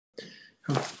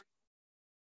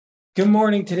Good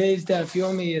morning. Today's Daf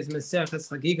Yomi is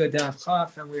Chagigah Daf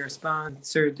Chaf, and we are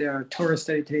sponsored. Our Torah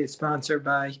study today is sponsored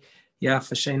by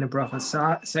Yafa Shena Bracha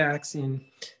Sachs in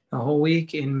a whole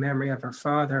week in memory of her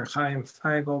father Chaim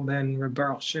Feigl ben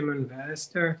Rebaruch Shimon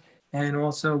Vester, and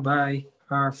also by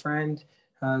our friend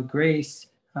Grace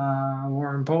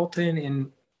Warren Bolton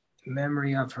in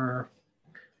memory of her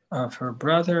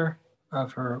brother,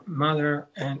 of her mother,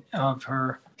 and of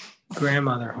her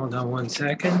grandmother. Hold on one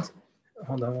second.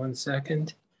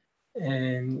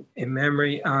 And in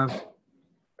memory of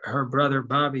her brother,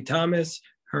 Bobby Thomas,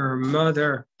 her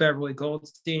mother, Beverly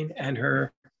Goldstein, and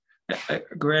her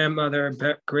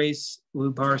grandmother, Grace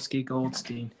Lubarsky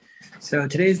Goldstein. So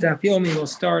today's Daf Yomi will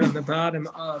start on the bottom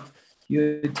of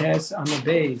Yutes on the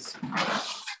base,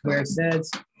 where it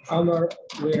says,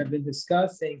 we have been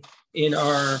discussing in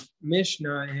our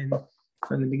Mishnah and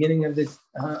from the beginning of this,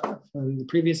 from the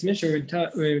previous Mishnah,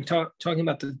 we were talking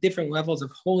about the different levels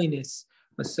of holiness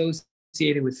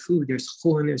associated with food. There's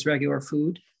chulin, there's regular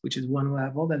food, which is one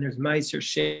level. Then there's meiser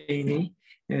sheni,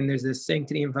 and there's the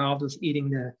sanctity involved with eating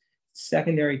the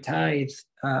secondary tithe,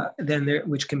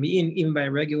 which can be eaten even by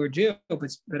a regular Jew, but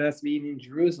has to be eaten in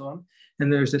Jerusalem.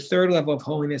 And there's the third level of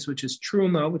holiness, which is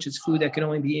truma, which is food that can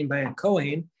only be eaten by a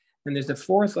kohen. And there's the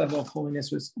fourth level of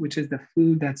holiness, which is the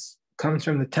food that's comes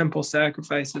from the temple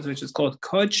sacrifices, which is called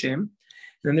kodshim. And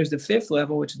then there's the fifth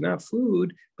level, which is not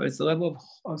food, but it's the level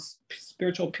of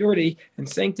spiritual purity and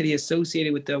sanctity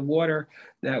associated with the water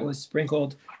that was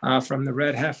sprinkled from the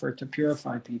red heifer to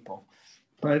purify people.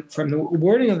 But from the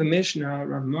wording of the Mishnah,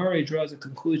 Rav Mari draws a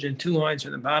conclusion 2 lines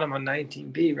from the bottom on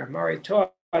 19b. Rav Mari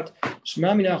taught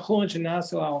Shema mina chulin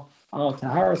shenasu al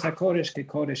taharas hakodesh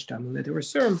kekodesh tamu, that there were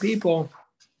certain people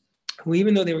who,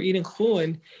 even though they were eating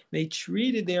chulin, they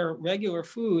treated their regular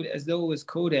food as though it was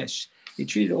kodesh. They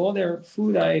treated all their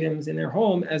food items in their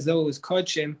home as though it was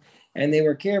kodshim, and they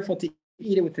were careful to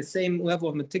eat it with the same level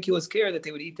of meticulous care that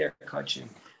they would eat their kodshim.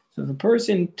 So if a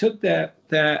person took that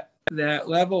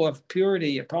level of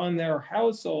purity upon their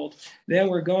household, then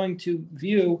we're going to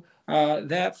view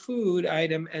that food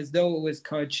item as though it was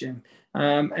kodshim,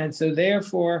 and so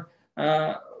therefore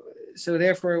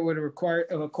it would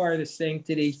acquire the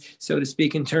sanctity, so to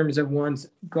speak, in terms of one's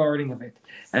guarding of it.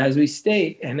 As we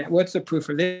state, and what's the proof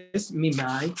for this?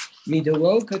 Mimai,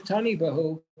 midolo katani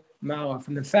bahu mala.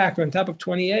 From the fact on top of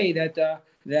 28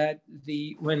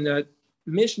 when the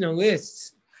Mishnah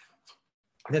lists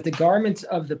that the garments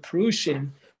of the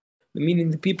Prussian,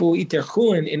 meaning the people who eat their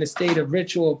chulin in a state of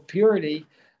ritual purity,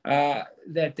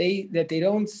 that they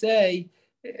don't say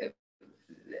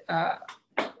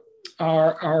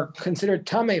are considered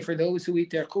tameh for those who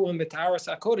eat their chulin b'taharas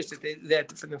hakodesh.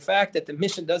 That from the fact that the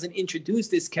Mishnah doesn't introduce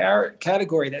this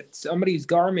category, that somebody's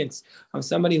garments of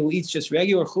somebody who eats just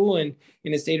regular chulin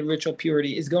in a state of ritual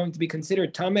purity is going to be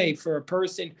considered tameh for a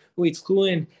person who eats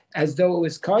chulin as though it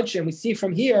was kodshim. We see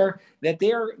from here that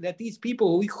these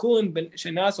people who eat chulin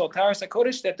shenasu al taharas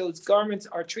hakodesh, that those garments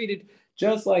are treated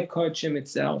just like kodshim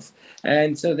itself,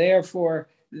 and so therefore,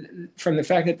 from the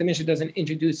fact that the Mishnah doesn't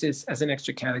introduce this as an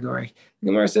extra category. The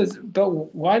Gemara says, but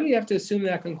why do you have to assume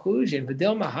that conclusion? Maybe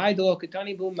the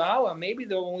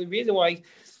only reason why,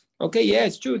 okay, yeah,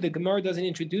 it's true, the Gemara doesn't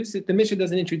introduce it, the Mishnah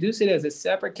doesn't introduce it as a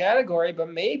separate category, but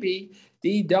maybe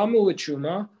the damu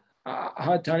truma,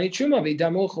 hatani truma, the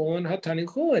damu chulin, hatani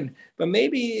chulin. But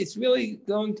maybe it's really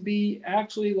going to be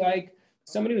actually like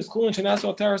somebody who's chulin shenasu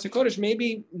al taharas hakodesh,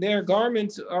 maybe their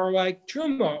garments are like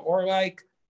truma, or like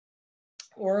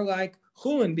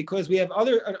chulin, because we have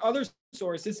other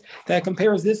sources that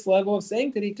compares this level of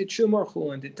sanctity to truma or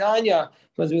chulin. Tanya,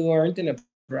 because we learned in a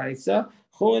brisa,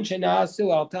 chulin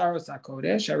shenasu al taharas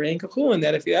hakodesh harein kachulin,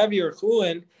 that if you have your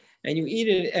chulin and you eat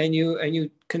it and you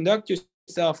conduct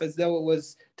yourself as though it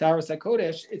was taharas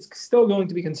hakodesh, it's still going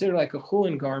to be considered like a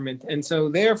chulin garment, and so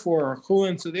therefore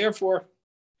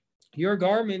your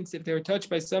garments, if they were touched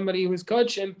by somebody who was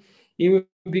kodshim, you would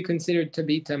be considered to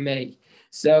be tamei.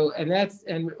 So, and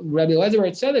Rabbi Elazar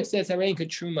Tzedek says harein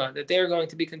truma, that they're going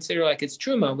to be considered like it's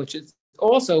truma, which is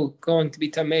also going to be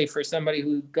tamei for somebody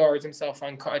who guards himself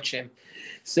on kodshim.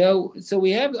 So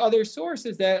we have other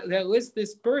sources that list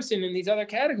this person in these other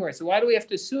categories. So why do we have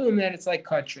to assume that it's like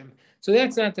kodshim? So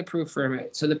that's not the proof for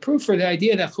it. So the proof for the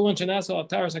idea that chulin shenasu al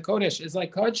taharas hakodesh is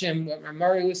like kodshim, what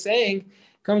Ramari was saying,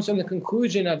 comes from the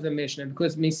conclusion of the Mishnah,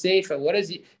 because Miseifa,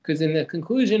 because in the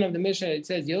conclusion of the Mishnah it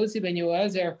says Yossi ben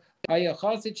Yoezer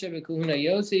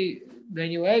Yossi ben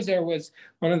Yoezer was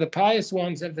one of the pious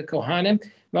ones of the Kohanim,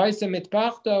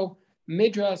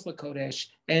 Midras Lakodesh,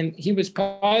 and he was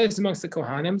pious amongst the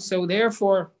Kohanim. So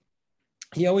therefore,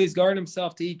 he always guarded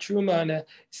himself to eat truma in a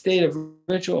state of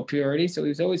ritual purity. So he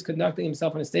was always conducting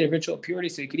himself in a state of ritual purity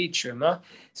so he could eat truma.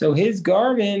 So his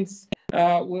garments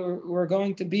were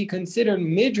going to be considered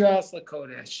midras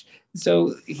lakodesh.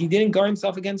 So he didn't guard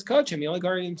himself against kachim. He only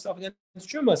guarded himself against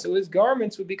truma. So his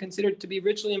garments would be considered to be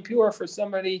ritually impure for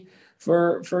somebody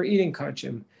for eating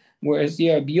kachim. Whereas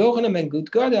Yochanan ben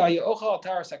Gudgada, Yochal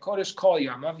Taras HaKodesh Kol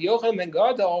Yamav, Yochanan ben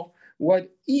Gadol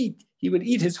he would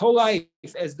eat his whole life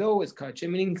as though it was kachim,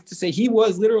 meaning to say he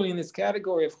was literally in this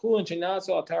category of chulin shenaso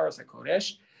al taras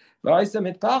hakodesh, but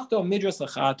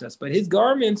his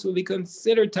garments will be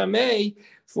considered tamei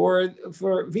for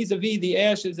vis-a-vis the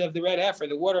ashes of the red heifer,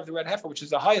 the water of the red heifer, which is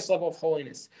the highest level of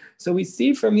holiness. So we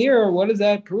see from here, what does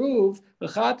that prove?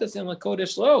 L'chatas and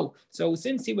l'kodesh lo. So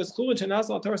since he was chulin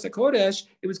shenaso al taras hakodesh,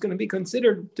 it was going to be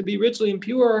considered to be richly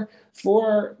impure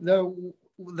for the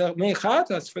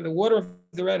mechatas, for the water of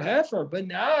the red heifer, but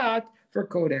not for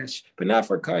kodesh, but not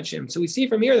for kachim. So we see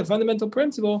from here the fundamental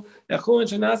principle that chulin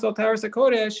shenas al taras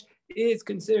kodesh is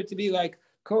considered to be like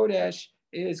kodesh,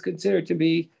 is considered to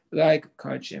be like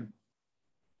kachim.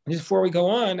 Just before we go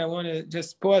on, I want to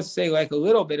just pause to say like a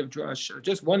little bit of drush, or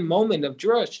just one moment of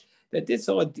drush, that this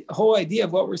whole idea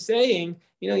of what we're saying,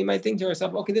 you might think to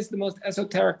yourself, okay, this is the most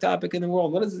esoteric topic in the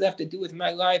world. What does this have to do with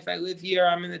my life? I live here.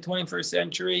 I'm in the 21st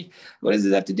century. What does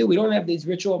this have to do? We don't have these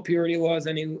ritual purity laws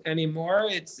anymore.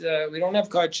 We don't have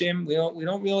kachim. We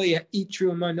don't really eat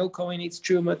truma. No Kohen eats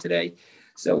truma today.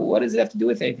 So what does it have to do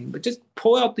with anything? But just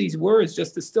pull out these words,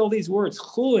 just distill these words.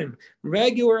 Chulin,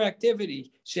 regular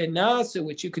activity. Shenasu,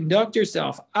 which you conduct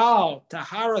yourself. Al,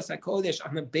 taharas hakodesh,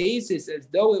 on the basis as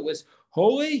though it was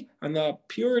holy, on the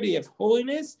purity of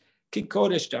holiness.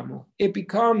 Kikodesh damu. It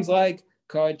becomes like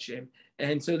kachim.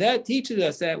 And so that teaches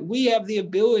us that we have the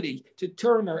ability to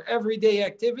turn our everyday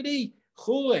activity,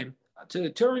 chulin, to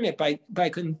turn it by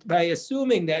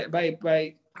assuming that by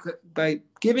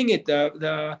giving it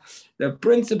the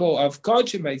principle of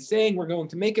kachim, by saying we're going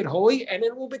to make it holy, and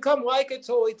it will become like it's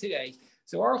holy today.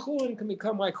 So our chulin can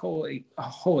become like holy.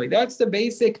 That's the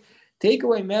basic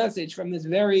takeaway message from this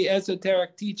very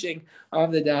esoteric teaching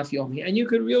of the Daf Yomi. And you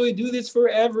could really do this for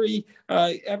every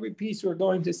piece we're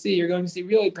going to see. You're going to see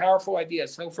really powerful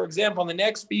ideas. So, for example, in the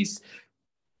next piece,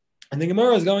 and the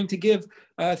Gemara is going to give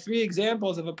 3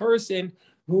 examples of a person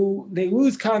who they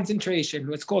lose concentration,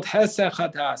 what's called hesech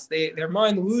hadas. Their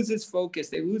mind loses focus,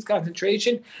 they lose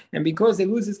concentration, and because they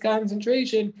lose this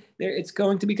concentration, it's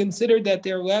going to be considered that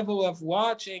their level of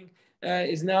watching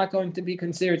is not going to be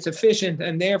considered sufficient,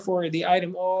 and therefore the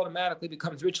item automatically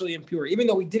becomes ritually impure. Even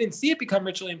though we didn't see it become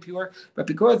ritually impure, but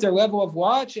because their level of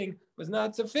watching was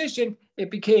not sufficient,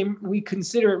 we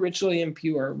consider it ritually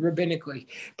impure, rabbinically.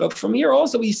 But from here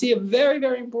also we see a very,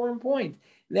 very important point,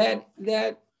 that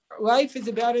life is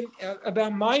about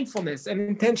mindfulness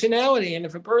and intentionality, and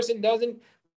if a person doesn't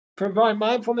provide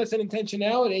mindfulness and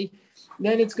intentionality,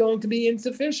 then it's going to be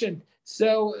insufficient.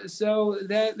 So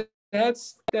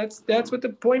that's what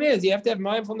the point is. You have to have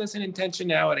mindfulness and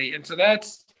intentionality, and so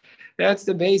that's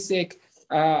the basic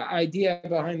idea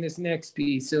behind this next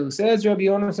piece. So says Rabbi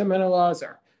Yonasan ben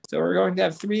Elazar. So we're going to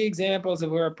have 3 examples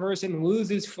of where a person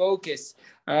loses focus,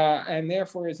 and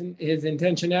therefore his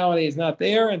intentionality is not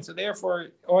there, and so therefore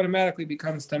it automatically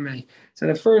becomes tamei. So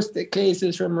the first case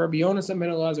is from Rabbi Yonasan ben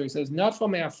Elazar. He says, "Nafal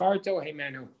me'afarto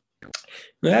heimenu."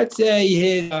 Let's say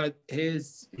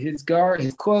his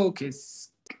cloak, his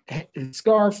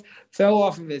scarf fell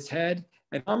off of his head,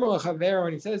 and Amar l'chavero,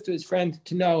 and he says to his friend,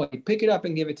 to know, pick it up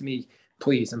and give it to me,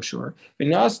 please, I'm sure.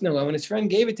 When his friend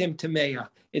gave it to him, tameya,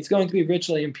 it's going to be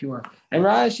ritually impure. And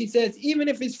Rashi says, even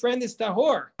if his friend is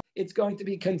tahor, it's going to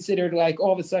be considered like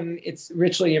all of a sudden it's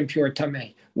ritually impure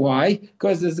tamei. Why?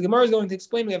 Because as the Gemara is going to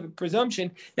explain, we have a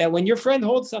presumption that when your friend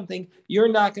holds something, you're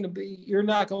not going to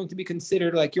be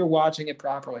considered like you're watching it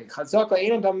properly.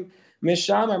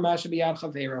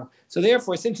 So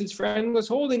therefore, since his friend was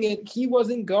holding it, he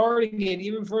wasn't guarding it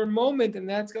even for a moment, and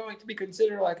that's going to be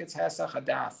considered like it's hesach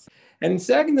hadas. And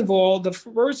second of all, the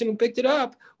person who picked it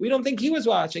up, we don't think he was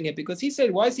watching it, because he said,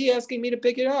 why is he asking me to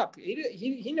pick it up?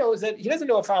 He knows that he doesn't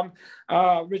know if I'm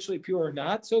ritually pure or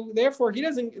not. So therefore, he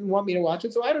doesn't want me to watch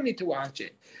it, so I don't need to watch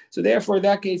it. So therefore,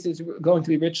 that case is going to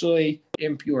be ritually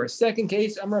impure. Second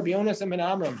case, Amar Rabbi Yonasan ben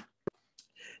Amram.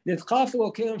 Let's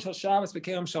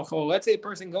say a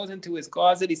person goes into his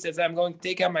closet, he says, I'm going to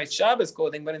take out my Shabbos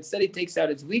clothing, but instead he takes out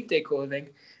his weekday clothing.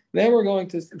 Then we're going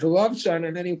to Lavshan,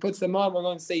 and then he puts them on. We're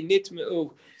going to say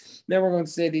Nitma'u. Then we're going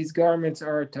to say these garments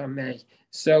are Tameh.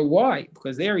 So why?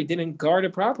 Because there he didn't guard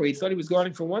it properly. He thought he was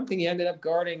guarding for one thing. He ended up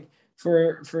guarding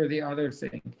for the other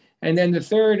thing. And then the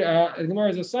third, the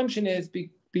Gemara's assumption is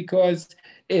because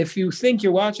if you think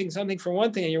you're watching something for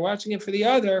one thing and you're watching it for the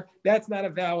other, that's not a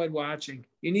valid watching.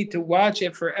 You need to watch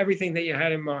it for everything that you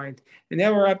had in mind. And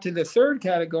now we're up to the third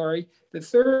category. The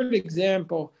third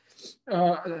example,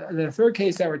 the third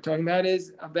case that we're talking about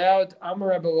is about Amar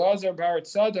Rabbi Elazar bar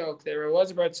Tzadok. Rabbi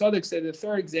Elazar bar Tzadok said the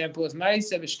third example is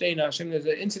Ma'aseh v'shtei nashim. There's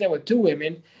an incident with two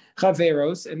women,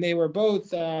 chaveros, and they were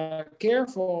both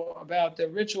careful about the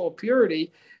ritual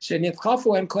purity.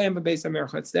 Shenitchafu and klam b'beis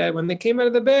hamerchatz. That when they came out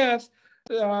of the bath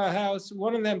house,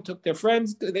 one of them took their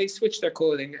friends. They switched their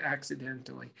clothing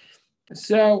accidentally.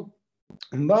 So.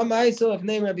 And they came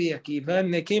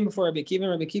before Rabbi Akiva,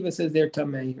 and Rabbi Akiva says they're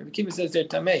tamei. Rabbi Akiva says they're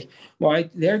tamei. Why?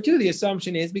 There too, the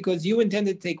assumption is because you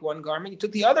intended to take one garment, you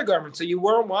took the other garment, so you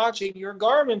weren't watching your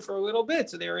garment for a little bit.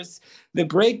 So there is the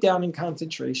breakdown in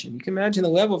concentration. You can imagine the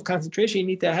level of concentration you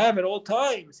need to have at all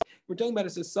times. We're talking about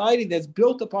a society that's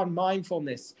built upon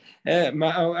mindfulness.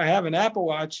 I have an Apple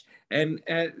Watch, and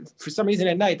for some reason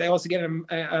at night I also get an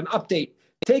update.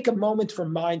 Take a moment for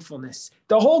mindfulness.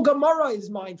 The whole Gemara is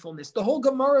mindfulness. The whole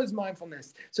Gemara is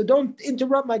mindfulness. So don't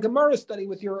interrupt my Gemara study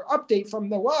with your update from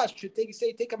the watch.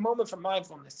 Take a moment for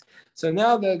mindfulness. So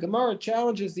now the Gemara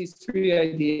challenges these three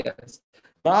ideas.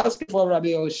 Basketball, Rabbi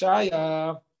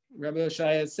Oshaya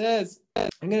says,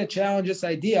 I'm going to challenge this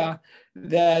idea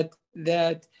that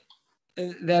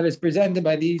is presented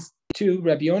by these two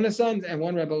Rabbi Yonassans and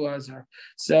one Rabbi Elazar.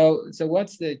 So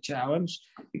what's the challenge?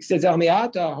 It says, also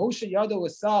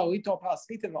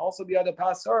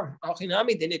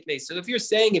So if you're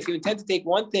saying if you intend to take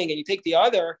one thing and you take the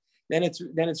other, then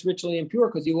it's ritually impure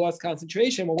because you lost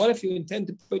concentration. Well, what if you intend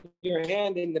to put your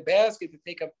hand in the basket to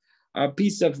take a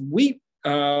piece of wheat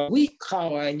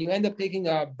challah and you end up taking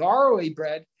a barley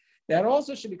bread? That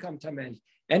also should become tamei.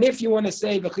 And if you want to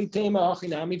say, if you want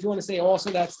to say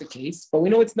also that's the case, but we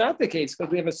know it's not the case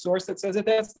because we have a source that says that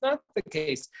that's not the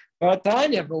case. But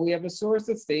we have a source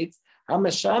that states,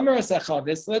 let's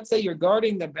say you're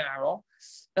guarding the barrel,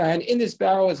 and in this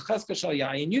barrel is chaska shal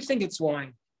yayin, you think it's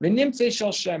wine, and then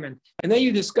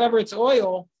you discover it's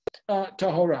oil,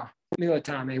 tahora,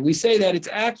 milatame. We say that it's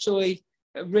actually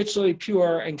ritually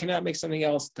pure and cannot make something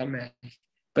else tameh.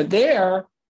 But there,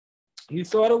 you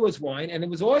thought it was wine and it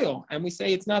was oil, and we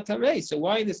say it's not tamei. So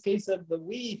why in this case of the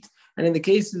wheat and in the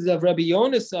cases of Rabbi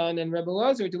Yonassan and Rabbi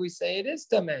Elazar do we say it is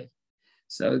tamei?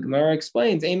 So the Gemara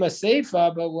explains, Ema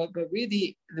Seifa, but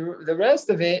really the rest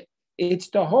of it, it's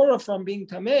tahora from being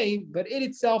tamei, but it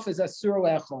itself is asur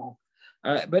lechol.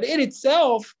 But it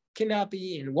itself cannot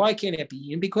be eaten. Why can't it be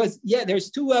eaten? Because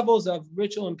there's two levels of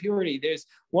ritual impurity. There's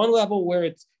one level where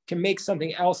it can make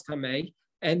something else tamei,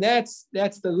 and that's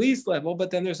the least level.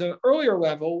 But then there's an earlier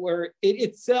level where it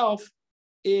itself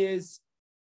is.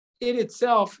 There's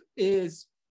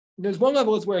one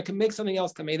level is where it can make something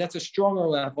else tamei. That's a stronger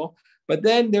level. But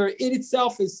then it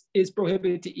itself is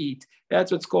prohibited to eat.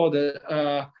 That's what's called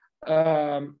a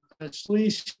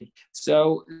shlishi.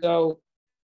 So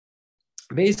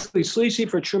basically shlishi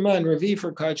for truma and ravi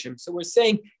for kachim. So we're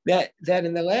saying that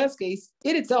in the last case,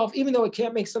 it itself, even though it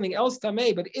can't make something else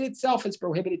tamei, but it itself is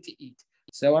prohibited to eat.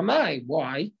 So am I?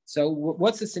 Why? So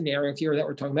what's the scenario here that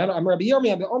we're talking about? I'm Rabbi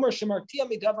Yomi. I'm Omer Shemartia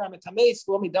Midavar Amatamei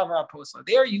Swami Davar Aposla.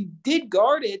 There you did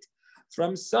guard it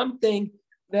from something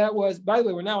that was. By the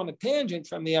way, we're now on a tangent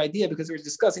from the idea because we're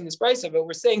discussing this price of it.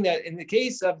 We're saying that in the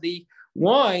case of the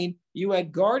wine, you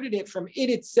had guarded it from it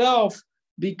itself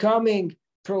becoming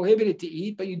prohibited to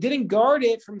eat, but you didn't guard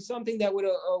it from something that would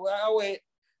allow it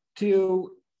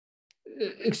to.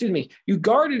 You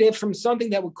guarded it from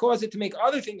something that would cause it to make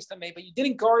other things tamei, but you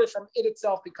didn't guard it from it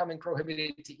itself becoming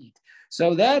prohibited to eat.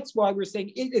 So that's why we're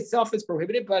saying it itself is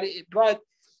prohibited, but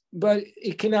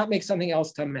it cannot make something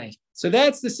else tamei. So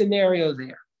that's the scenario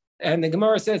there. And the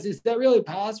Gemara says, is that really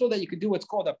possible that you could do what's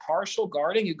called a partial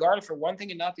guarding? You guard it for one thing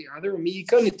and not the other. Can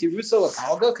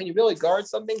you really guard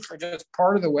something for just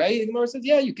part of the way? The Gemara says,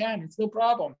 yeah, you can. It's no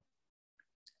problem.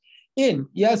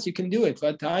 Yes, you can do it.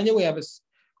 But Tanya, we have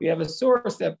a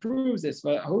source that proves this.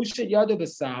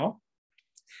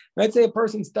 Let's say a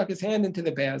person stuck his hand into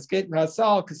the basket, and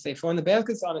the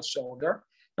basket's on his shoulder,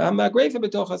 and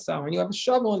you have a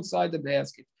shovel inside the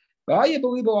basket.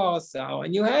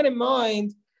 And you had in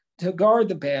mind to guard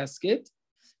the basket,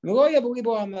 but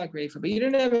you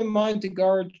didn't have in mind to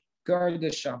guard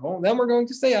the shovel. Then we're going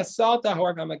to say the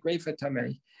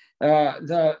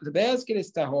basket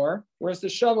is tahor, whereas the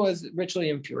shovel is ritually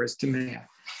impure, is tamei.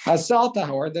 Asal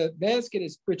tahor, the basket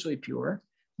is ritually pure.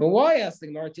 But why, ask the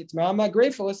Gemara,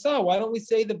 why don't we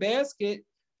say the basket,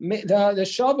 the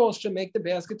shovel should make the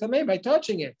basket tamei by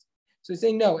touching it? So he's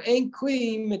saying, no, ein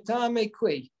kli mitame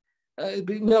kli.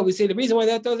 No, we say the reason why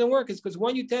that doesn't work is because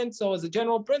one utensil, as a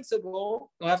general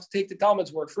principle, you'll have to take the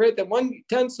Talmud's word for it, that one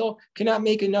utensil cannot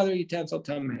make another utensil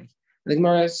tamei. The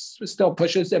Gemara still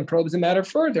pushes and probes the matter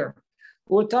further.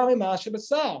 So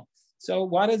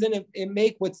why doesn't it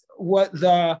make what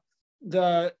the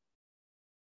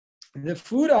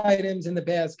food items in the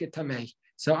basket tamei?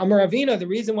 So Amar Avina, the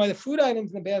reason why the food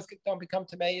items in the basket don't become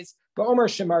tamei is Ba'omer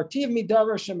shemartiv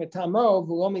midavar shemetamo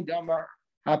v'lo midamar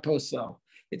haposel.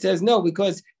 It says no,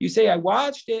 because you say I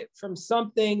watched it from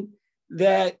something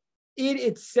that it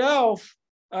itself.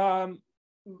 So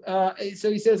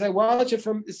he says I watch it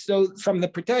from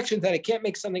the protection that it can't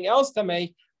make something else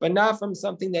tamei, but not from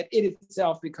something that it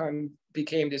itself became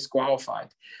disqualified.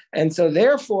 And so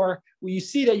therefore, you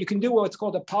see that you can do what's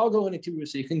called a palgo and a tiru.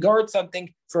 So you can guard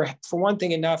something for one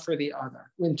thing and not for the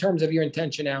other in terms of your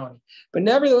intentionality. But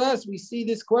nevertheless, we see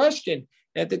this question,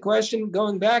 that the question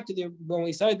going back to when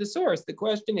we cite the source, the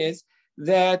question is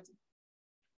that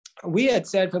we had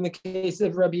said from the case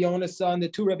of Rabbi Yonasan, the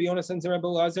two Rabbi Yonasans and Rabbi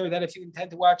Lazar, that if you intend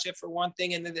to watch it for one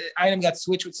thing and then the item got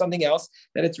switched with something else,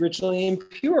 that it's ritually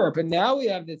impure. But now we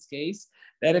have this case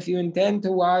that if you intend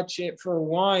to watch it for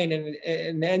wine and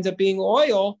it ends up being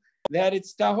oil, that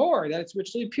it's tahor, that it's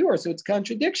ritually pure. So it's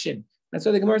contradiction. That's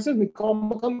why the Gemara says we call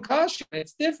makam kasha.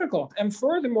 It's difficult. And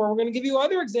furthermore, we're going to give you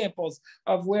other examples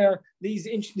of where these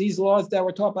laws that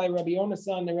were taught by Rabbi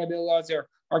Yonasan and Rabbi Lazar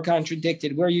are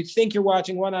contradicted, where you think you're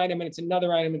watching one item and it's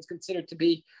another item, it's considered to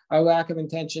be a lack of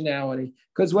intentionality.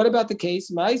 Because what about the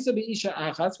case?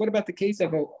 What about the case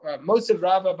of Moshe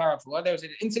Rava Barafua? There was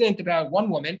an incident about one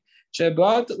woman. She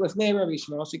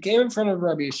came in front of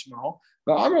Rabbi Ishmael.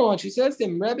 But Amr, she says to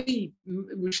him, Rabbi,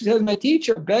 she says, my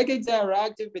teacher,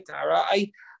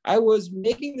 I was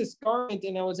making this garment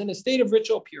and I was in a state of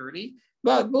ritual purity.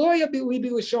 But even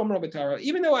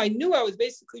though I knew I was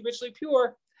basically ritually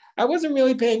pure, I wasn't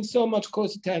really paying so much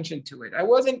close attention to it. I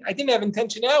didn't have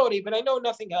intentionality, but I know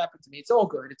nothing happened to me. It's all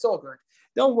good. It's all good.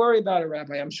 Don't worry about it,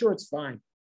 Rabbi. I'm sure it's fine.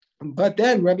 But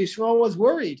then Rabbi Shmuel was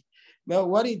worried. Well,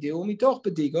 what did he do? When we talked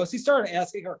Badigos, he started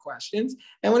asking her questions.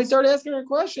 And when he started asking her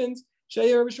questions, she said,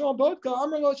 you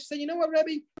know what,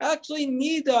 Rebbe? Actually,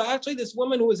 this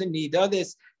woman who was in Nida,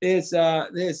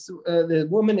 the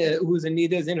woman who's in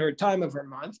Nida is in her time of her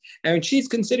month, and she's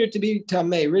considered to be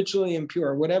tamei, ritually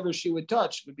impure. Whatever she would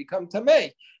touch would become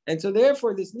tamei. And so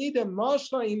therefore, this Nida,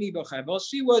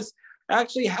 she was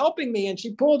actually helping me, and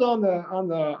she pulled on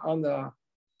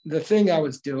the thing I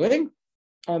was doing,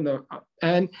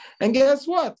 and guess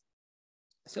what?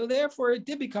 So therefore, it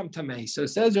did become tamei. So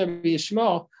says Rabbi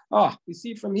Yishmael, we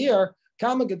see from here,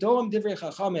 look how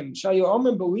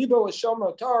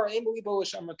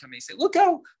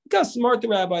smart the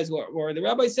rabbis were. The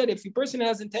rabbi said if a person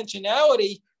has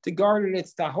intentionality to guard it,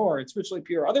 it's tahor, it's ritually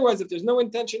pure. Otherwise, if there's no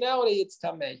intentionality, it's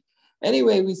tamei.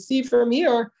 Anyway, we see from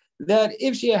here that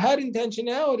if she had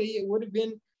intentionality, it would have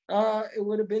been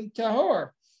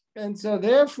tahor. And so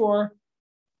therefore,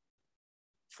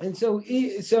 so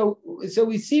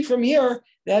we see from here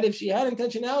that if she had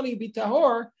intentionality, it'd be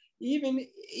tahor, even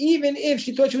if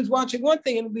she thought she was watching one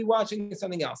thing and would be watching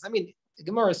something else. I mean, the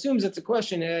Gemara assumes it's a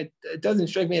question. It doesn't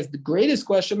strike me as the greatest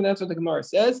question, but that's what the Gemara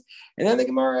says. And then the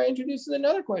Gemara introduces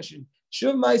another question.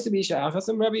 Shuv Ma'aseh B'Isha'ach.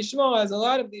 Some Rabbi Shmuel has a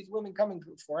lot of these women coming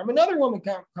before him. Another woman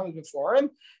comes before him,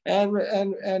 and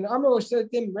Amr said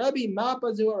to him, Rabbi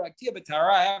Ma'pazu Raktia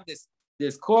B'Tara. I have this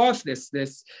cloth, this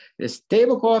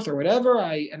tablecloth or whatever,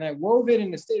 I wove it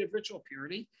in a state of ritual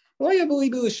purity. But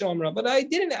I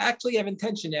didn't actually have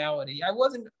intentionality.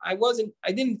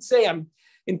 I didn't say I'm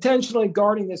intentionally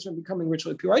guarding this from becoming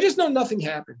ritually pure. I just know nothing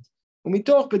happened. When we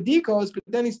talk Badikos, but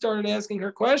then he started asking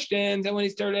her questions, and when he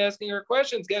started asking her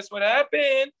questions, guess what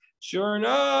happened? Sure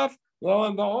enough, lo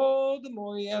and behold, the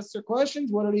more he asked her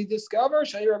questions, what did he discover?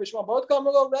 Rabbi,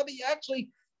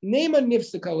 actually, name a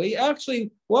nifsakali.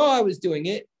 Actually, while I was doing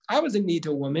it, I was a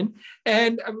Nita woman,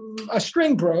 and a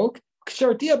string broke,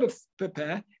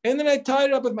 and then I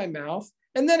tied it up with my mouth,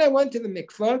 and then I went to the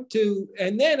mikvah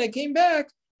and then I came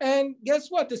back, and guess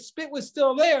what? The spit was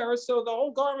still there, so the whole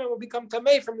garment will become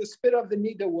tamei from the spit of the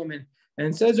Nita woman.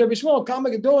 And says Rabbi Shmuel,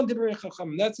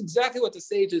 that's exactly what the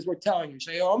sages were telling you.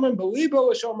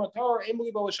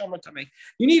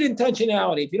 You need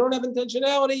intentionality. If you don't have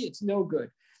intentionality, it's no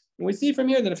good. And we see from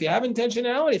here that if you have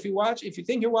intentionality, if you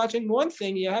think you're watching one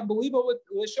thing, you have belibo with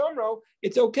l'shomro,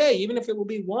 it's okay, even if it will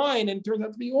be wine and it turns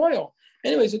out to be oil.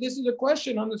 Anyway, so this is a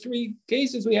question on the three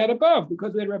cases we had above,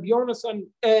 because we had Rabbi Yonasan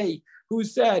A, who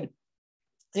said,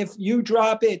 if you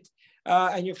drop it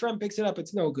and your friend picks it up,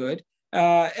 it's no good.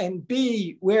 and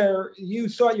B, where you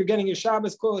thought you're getting your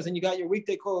Shabbos clothes and you got your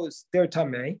weekday clothes, they're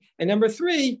tamei. And number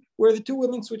 3, where the 2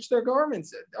 women switched their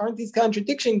garments. Aren't these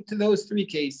contradictions to those 3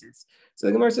 cases? So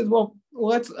the Gemara says, well,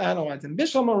 let's analyze them.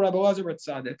 Bishlam or Rebbe Elazar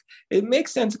Tzaddik. It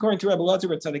makes sense according to Rebbe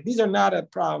Elazar Tzaddik. These are not a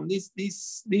problem.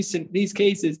 These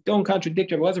cases don't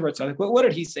contradict Rebbe Elazar Tzaddik. But what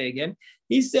did he say again?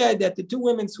 He said that the 2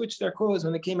 women switched their clothes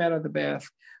when they came out of the bath.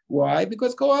 Why?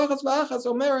 Because kol achas v'achas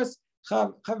omeres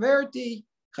chaverti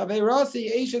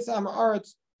chaverasi eishes am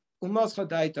aretz umas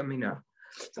chadaita mina.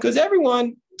 Because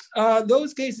everyone,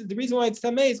 those cases, the reason why it's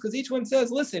tamei is because each one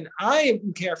says, listen, I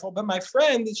am careful, but my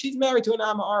friend, she's married to an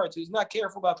Am Haaretz who's not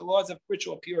careful about the laws of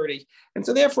ritual purity. And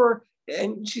so therefore,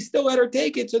 and she still let her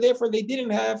take it, so therefore they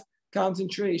didn't have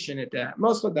concentration at that.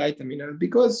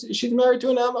 Because she's married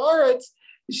to an Am Haaretz,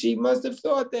 she must have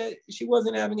thought that she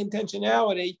wasn't having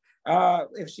intentionality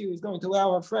if she was going to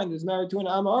allow her friend who's married to an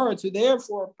Am Haaretz, who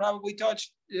therefore probably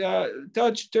touched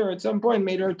her at some point,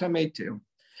 made her tamei too.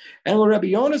 And when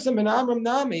Rabbi Yonasan ben Amram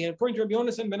Nami, and according to Rabbi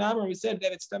Yonasan ben Amram, he said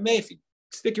that it's tamei if you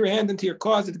stick your hand into your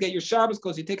closet to get your Shabbos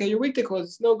clothes, you take out your weekday clothes,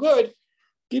 it's no good.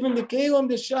 Given the Kalim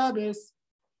the Shabbos,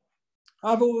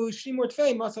 when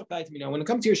it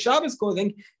comes to your Shabbos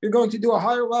clothing, you're going to do a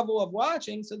higher level of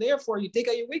watching. So therefore, you take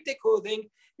out your weekday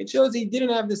clothing, it shows that you didn't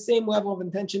have the same level of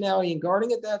intentionality in guarding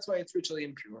it. That's why it's ritually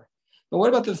impure. But what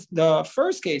about the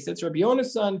first case? That's Rabbi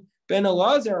Yonasan ben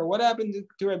Elazar. What happened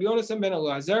to Rabbi Yonasan ben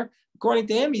Elazar? According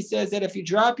to him, he says that if you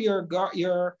drop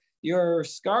your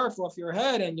scarf off your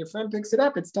head and your friend picks it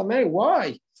up, it's tamei.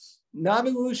 Why? Why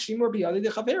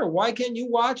can't you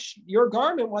watch your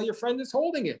garment while your friend is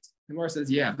holding it? The Gemara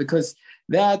says, yeah, because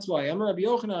that's why. I'm Rabbi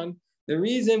Yochanan. The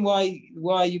reason why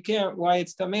you can't, why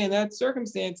it's tamei in that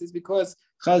circumstance is because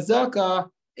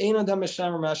chazaka. Because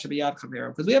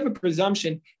we have a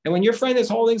presumption that when your friend is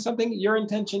holding something, your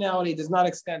intentionality does not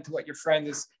extend to what your friend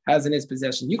has in his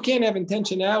possession. You can't have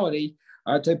intentionality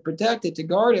to protect it, to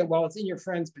guard it while it's in your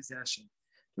friend's possession.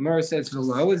 The Gemara says,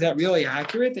 "Hello, is that really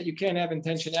accurate? That you can't have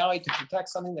intentionality to protect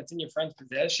something that's in your friend's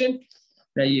possession?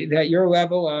 That your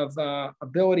level of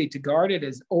ability to guard it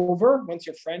is over once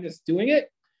your friend is doing it?"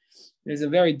 There's a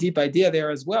very deep idea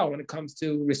there as well when it comes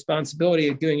to responsibility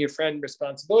of giving your friend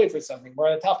responsibility for something. We're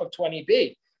at the top of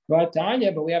 20b. But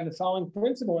we have the following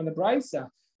principle in the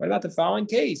Brisa. What about the following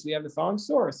case? We have the following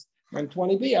source. We're in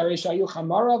 20b.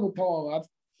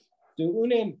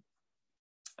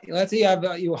 Let's say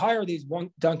you hire these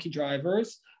donkey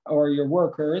drivers or your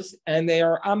workers, and they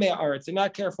are amei aretz. They're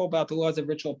not careful about the laws of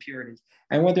ritual purity.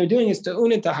 And what they're doing is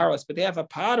te'unin taharos, but they have a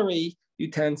pottery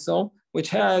utensil which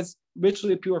has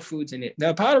ritually pure foods in it.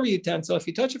 Now, a pottery utensil, if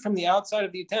you touch it from the outside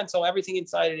of the utensil, everything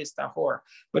inside it is tahor.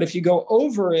 But if you go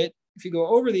over it, if you go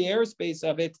over the airspace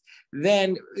of it,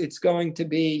 then it's going to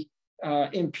be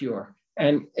impure.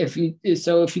 And if you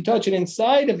touch it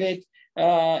inside of it,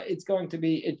 it's going to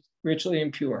be ritually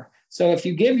impure. So if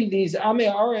you give these amei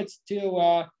aretz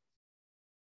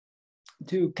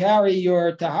to carry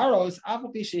your taharos,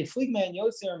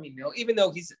 even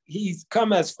though he's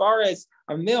come as far as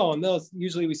a mil is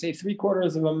usually we say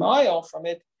 3/4 of a mile from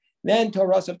it, then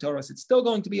Toros of Toros, it's still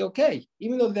going to be okay.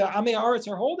 Even though the amei aretz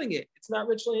are holding it, it's not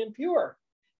ritually impure.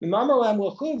 But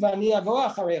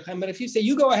if you say,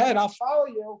 you go ahead, I'll follow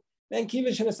you, then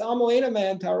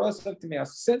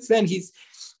since then he's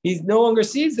no longer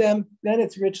sees them, then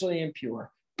it's ritually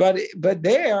impure. But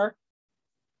there,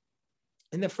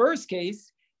 in the first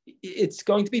case, it's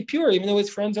going to be pure, even though the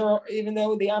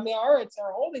amei aretz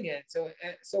are holding it.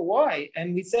 So why?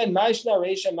 And we said ma'ishna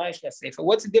reisha, ma'ishna seifa.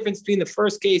 What's the difference between the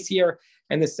first case here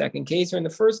and the second case? Or in the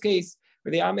first case,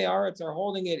 where the amei aretz are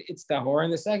holding it, it's tahor.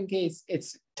 In the second case,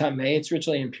 it's tamei. It's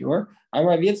ritually impure. In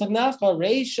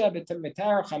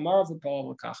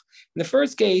the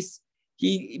first case,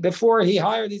 before he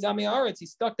hired these amei aretz, he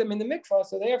stuck them in the mikvah.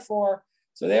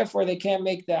 So therefore, they can't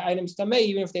make the items tamei,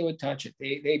 even if they would touch it.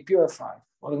 They purify.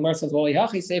 Well, the Gemara says, well,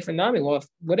 if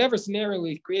whatever scenario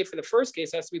we create for the first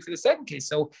case has to be for the second case.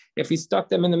 So if we stuck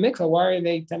them in the mikvah, why are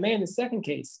they tamei in the second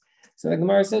case? So the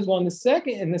Gemara says, well, in the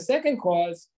second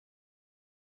clause,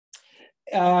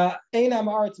 because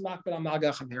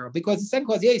the second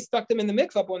clause, he stuck them in the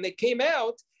mikvah, but when they came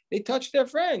out, they touched their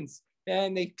friends.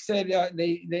 And they said,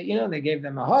 they gave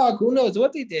them a hug. Who knows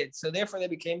what they did? So therefore, they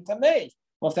became tamei.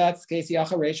 Well, if that's the case,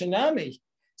 Yacharesh and Nami.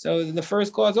 So the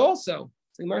first clause also.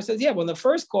 So the Gemara says, yeah, well, the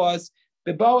first clause,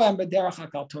 the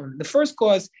first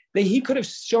clause, he could have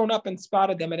shown up and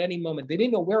spotted them at any moment. They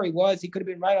didn't know where he was. He could have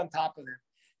been right on top of them.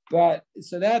 But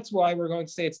so that's why we're going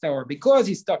to say it's tahor, because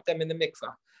he stuck them in the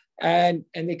mikvah. and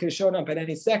they could have shown up at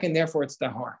any second. Therefore, it's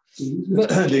tahor. They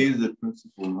use the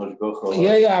principle in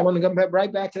Hashgacha. Yeah. I want to go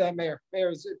right back to that. Mayor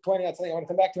is pointing out something I want to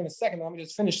come back to in a second. Let me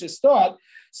just finish this thought.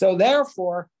 So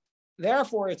therefore,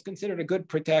 it's considered a good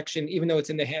protection, even though it's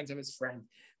in the hands of his friend.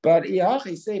 But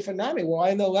Yachi say Fanami, why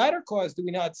in the latter clause do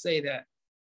we not say that?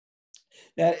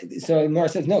 So Gemara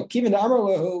says no. No,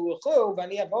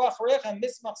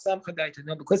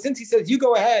 because since he says you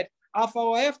go ahead, I'll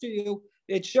follow after you.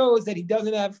 It shows that he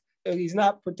doesn't have. He's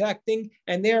not protecting,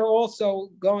 and they're also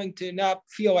going to not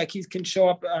feel like he can show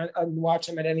up and watch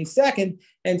him at any second.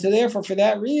 And so, therefore, for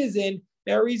that reason,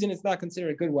 it's not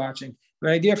considered good watching.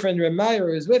 My dear friend Reb Meir,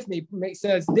 who is with me,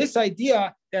 says this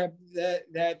idea that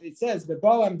it says the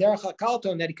Balaam derech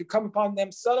hakalton, that he could come upon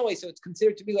them suddenly, so it's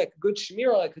considered to be like a good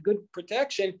shmira, like a good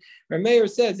protection. Reb Meir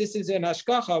says this is an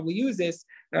hashgacha. We use this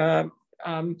that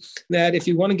if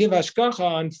you want to give hashgacha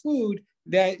on food,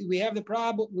 that we have the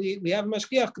problem, we have a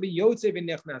mashgiach could be yotze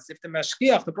v'nechnas. If the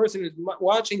mashgiach, the person who's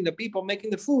watching the people making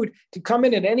the food, to come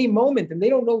in at any moment and they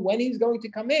don't know when he's going to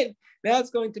come in, that's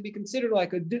going to be considered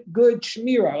like a good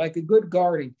shmira, like a good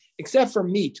guarding, except for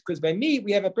meat, because by meat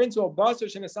we have a principle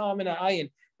basar shenasalam and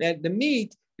ayin, that the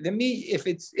meat, if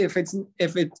it's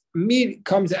meat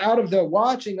comes out of the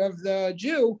watching of the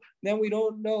Jew, then we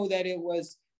don't know that it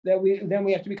was. Then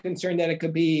we have to be concerned that it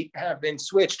could have been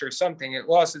switched or something. It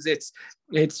loses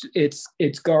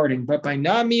its guarding. But by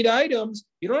non-meat items,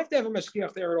 you don't have to have a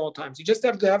mashgiach there at all times. You just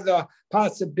have to have the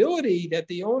possibility that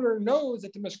the owner knows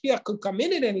that the mashgiach could come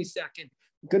in at any second.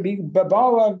 It could be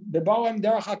bebalam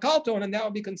derech hakalton, and that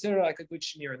would be considered like a good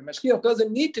shmir. The mashgiach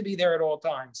doesn't need to be there at all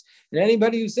times. And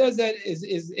anybody who says that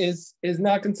is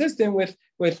not consistent with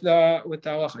the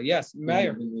halacha. Yes,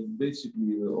 Meir.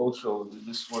 Basically, also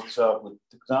this works out with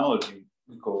technology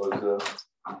because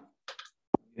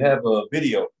you have a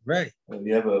video, right?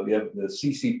 You have the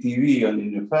CCTV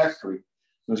in your factory.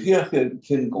 So here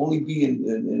can only be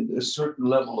in a certain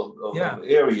level of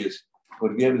areas.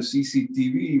 But if you have a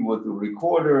CCTV with the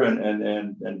recorder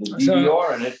and the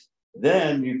DVR in it,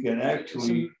 then you can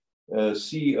actually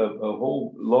see a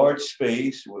whole large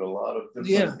space with a lot of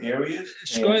different areas.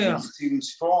 And it's even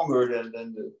stronger than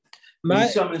in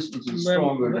some instances,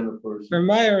 stronger than a person.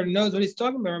 Meir knows what he's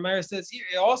talking about. Meir says here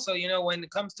also, when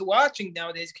it comes to watching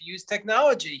nowadays, you can use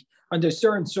technology under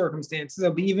certain circumstances.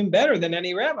 It'll be even better than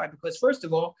any rabbi, because first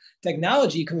of all,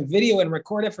 technology, you can video and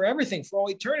record it for everything, for all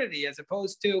eternity, as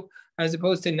opposed to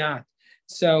not.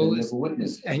 So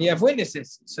and you have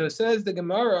witnesses. So it says the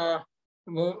Gemara,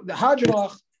 the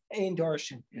Hadranach ein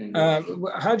darshan.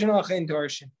 Hadranach ein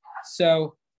darshan.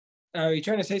 So are you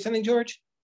trying to say something, George?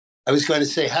 I was going to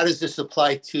say, how does this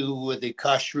apply to the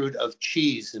kashrut of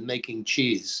cheese and making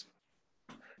cheese?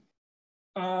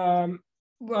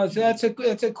 Well, so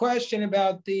that's a question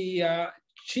about the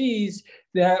cheese,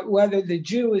 that whether the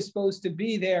Jew is supposed to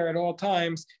be there at all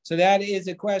times. So that is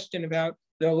a question about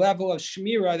the level of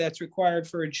shmira that's required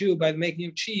for a Jew by the making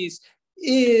of cheese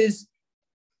is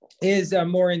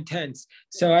more intense.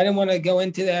 So I don't want to go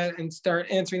into that and start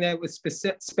answering that with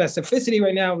specificity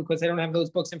right now, because I don't have those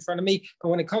books in front of me. But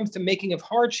when it comes to making of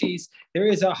hard cheese, there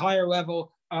is a higher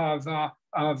level of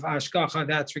hashgacha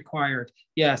that's required.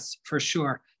 Yes, for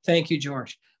sure. Thank you,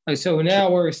 George. So now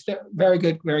we're very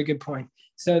good point.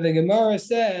 So the Gemara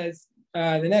says,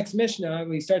 the next Mishnah,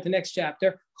 we start the next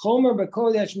chapter. Chomer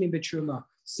b'kodesh mi b'truma.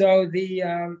 So the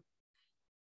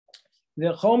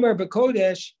Chomer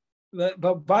b'kodesh.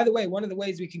 But by the way, one of the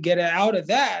ways we could get out of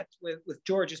that with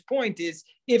George's point is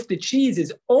if the cheese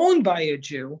is owned by a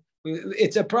Jew,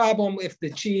 it's a problem if the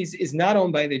cheese is not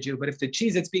owned by the Jew. But if the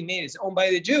cheese that's being made is owned by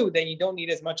the Jew, then you don't need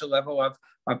as much a level of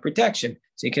protection.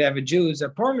 So you could have a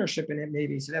partnership in it,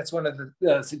 maybe. So that's one of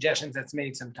the suggestions that's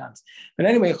made sometimes. But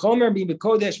anyway, Chomer bi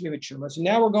b'kodesh mi b'truma. So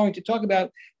now we're going to talk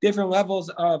about different levels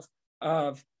of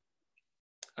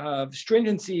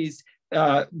stringencies.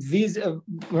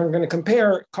 We're going to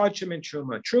compare kachim and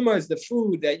truma. Truma is the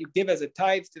food that you give as a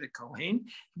tithe to the kohen,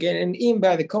 and eaten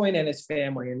by the kohen and his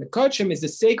family. And the kachim is the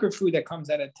sacred food that comes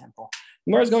out of the temple.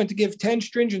 Gemara is going to give 10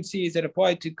 stringencies that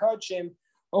apply to kachim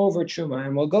over truma,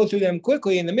 and we'll go through them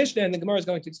quickly in the Mishnah, and the Gemara is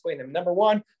going to explain them. Number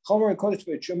one, chomer kodesh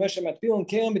v'truma shematbilin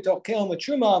kelim b'toch kelim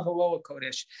v'truma v'lo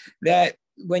kodesh. That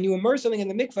when you immerse something in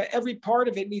the mikveh, every part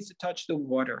of it needs to touch the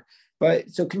water. But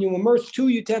so, can you immerse 2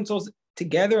 utensils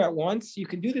together at once? You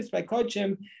can do this by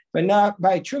kachim, but not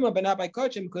by truma, but not by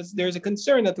kachim, because there's a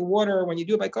concern that the water, when you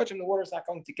do it by kachim, the water is not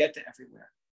going to get to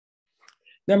everywhere.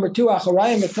 Number two,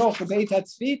 acharayim b'toch beit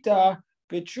hatzvita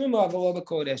b'truma v'lo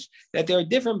b'kodesh. That there are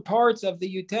different parts of the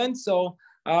utensil,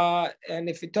 and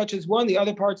if it touches one, the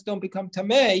other parts don't become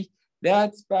tamei.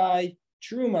 That's by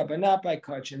truma, but not by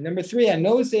kachim. Number 3, a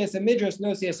nosias a midras,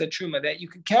 nosias a truma, that you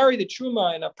can carry the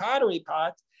truma in a pottery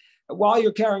pot while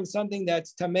you're carrying something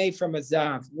that's tamei from a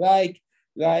zav, like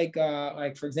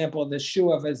for example the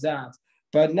shoe of a zav,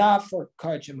 but not for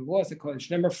kachim. What's a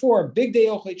kodesh? Number 4, big day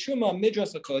ochle truma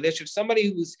midras a kodesh. If somebody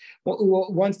who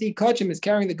wants to eat kachim is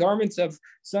carrying the garments of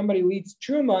somebody who eats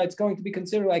truma, it's going to be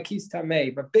considered like he's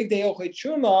tamei. But big day ochle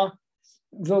truma,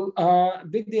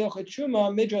 big day ochle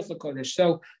truma midras a kodesh.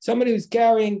 So somebody who's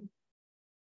carrying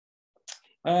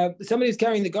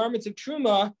the garments of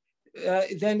truma,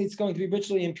 then it's going to be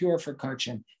ritually impure for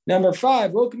kachim. Number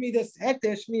 5,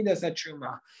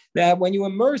 that when you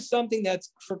immerse something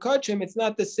that's for kachim, it's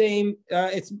not the same.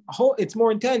 It's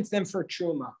more intense than for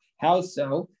truma. How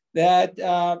so? That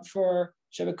for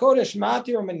Shabakodesh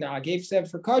Matir or Menagif said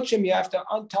for kachim you have to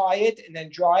untie it and then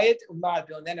dry it and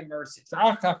then immerse it.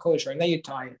 And then you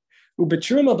tie it. But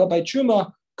by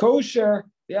truma kosher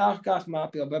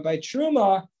but by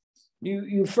truma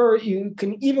you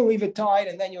can even leave it tied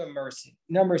and then you immerse it.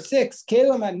 Number 6,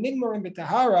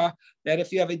 that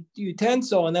if you have a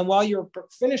utensil and then while you're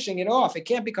finishing it off, it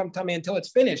can't become tamei until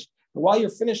it's finished. But while you're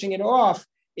finishing it off,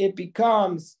 it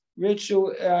becomes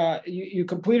ritual. You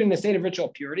complete it in a state of ritual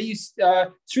purity.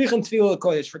 For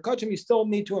kachim, you still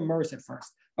need to immerse it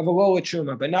first. Of a low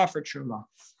truma, but not for truma.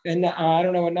 And I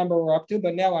don't know what number we're up to,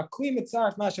 but now if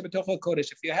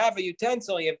you have a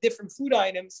utensil, you have different food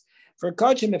items for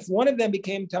kachim. If one of them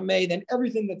became tamei, then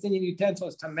everything that's in your utensil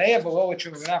is tamei of a low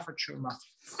truma, but not for truma.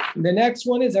 And the next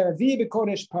one is aravi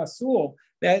b'kodesh pasul,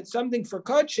 that something for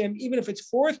kachim, even if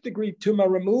it's 4th degree tuma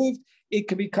removed, it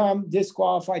can become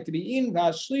disqualified to be eaten.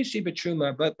 Shlishi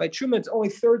b'truma, but by truma it's only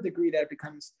 3rd degree that it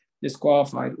becomes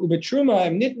disqualified. U'b'truma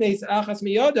nitnes achas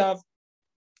miyadav.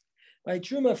 By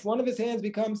truma, if one of his hands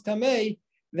becomes tamei,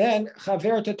 then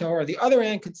chaver tahor, the other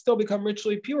hand could still become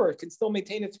ritually pure. It can still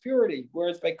maintain its purity.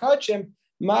 Whereas by kachim,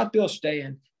 mat bil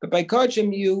shtein. But by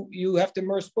kachim, you have to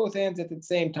immerse both hands at the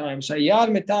same time. Shayad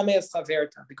metame es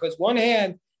chaverta, because one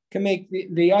hand can make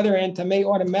the other hand tamei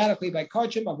automatically by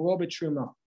kachim of lo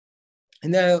b'truma.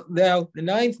 And now the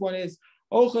 9th one is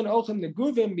ochem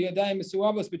neguvim biyadayim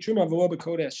mesuavos b'truma of lo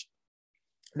b'kodesh.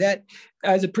 That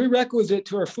as a prerequisite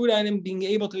to a food item being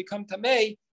able to become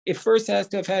tamei, it first has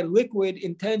to have had liquid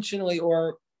intentionally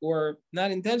or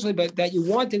not intentionally, but that you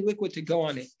wanted liquid to go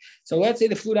on it. So let's say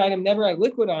the food item never had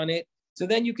liquid on it, so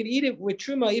then you can eat it with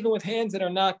truma even with hands that are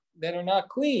not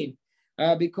clean,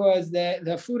 because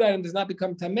the food item does not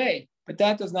become tamei. But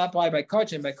that does not apply by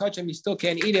kachim. By kachim, you still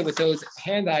can't eat it with those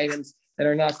hand items that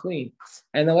are not clean.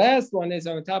 And the last one is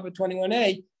on the top of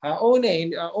 21a.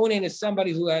 Onain is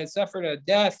somebody who has suffered a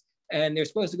death and they're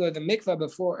supposed to go to the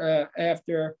mikvah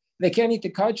after. They can't eat the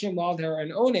kachim while they're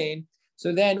an onain.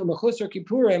 So then umachusar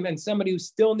kippurim, and somebody who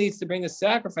still needs to bring a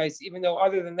sacrifice, even though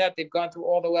other than that they've gone through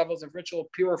all the levels of ritual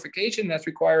purification that's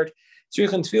required.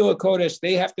 Tzrichin tefillah kodesh,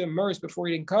 they have to immerse before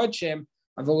eating kachim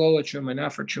of a lola truma,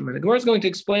 not for truma. The Gemara is going to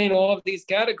explain all of these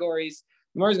categories.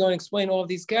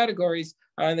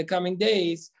 In the coming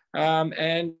days,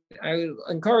 and I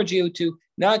encourage you to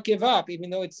not give up, even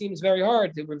though it seems very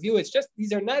hard to review. It's just,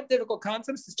 these are not difficult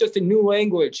concepts. It's just a new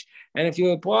language, and if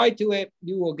you apply to it,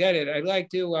 you will get it. I'd like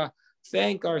to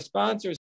thank our sponsors.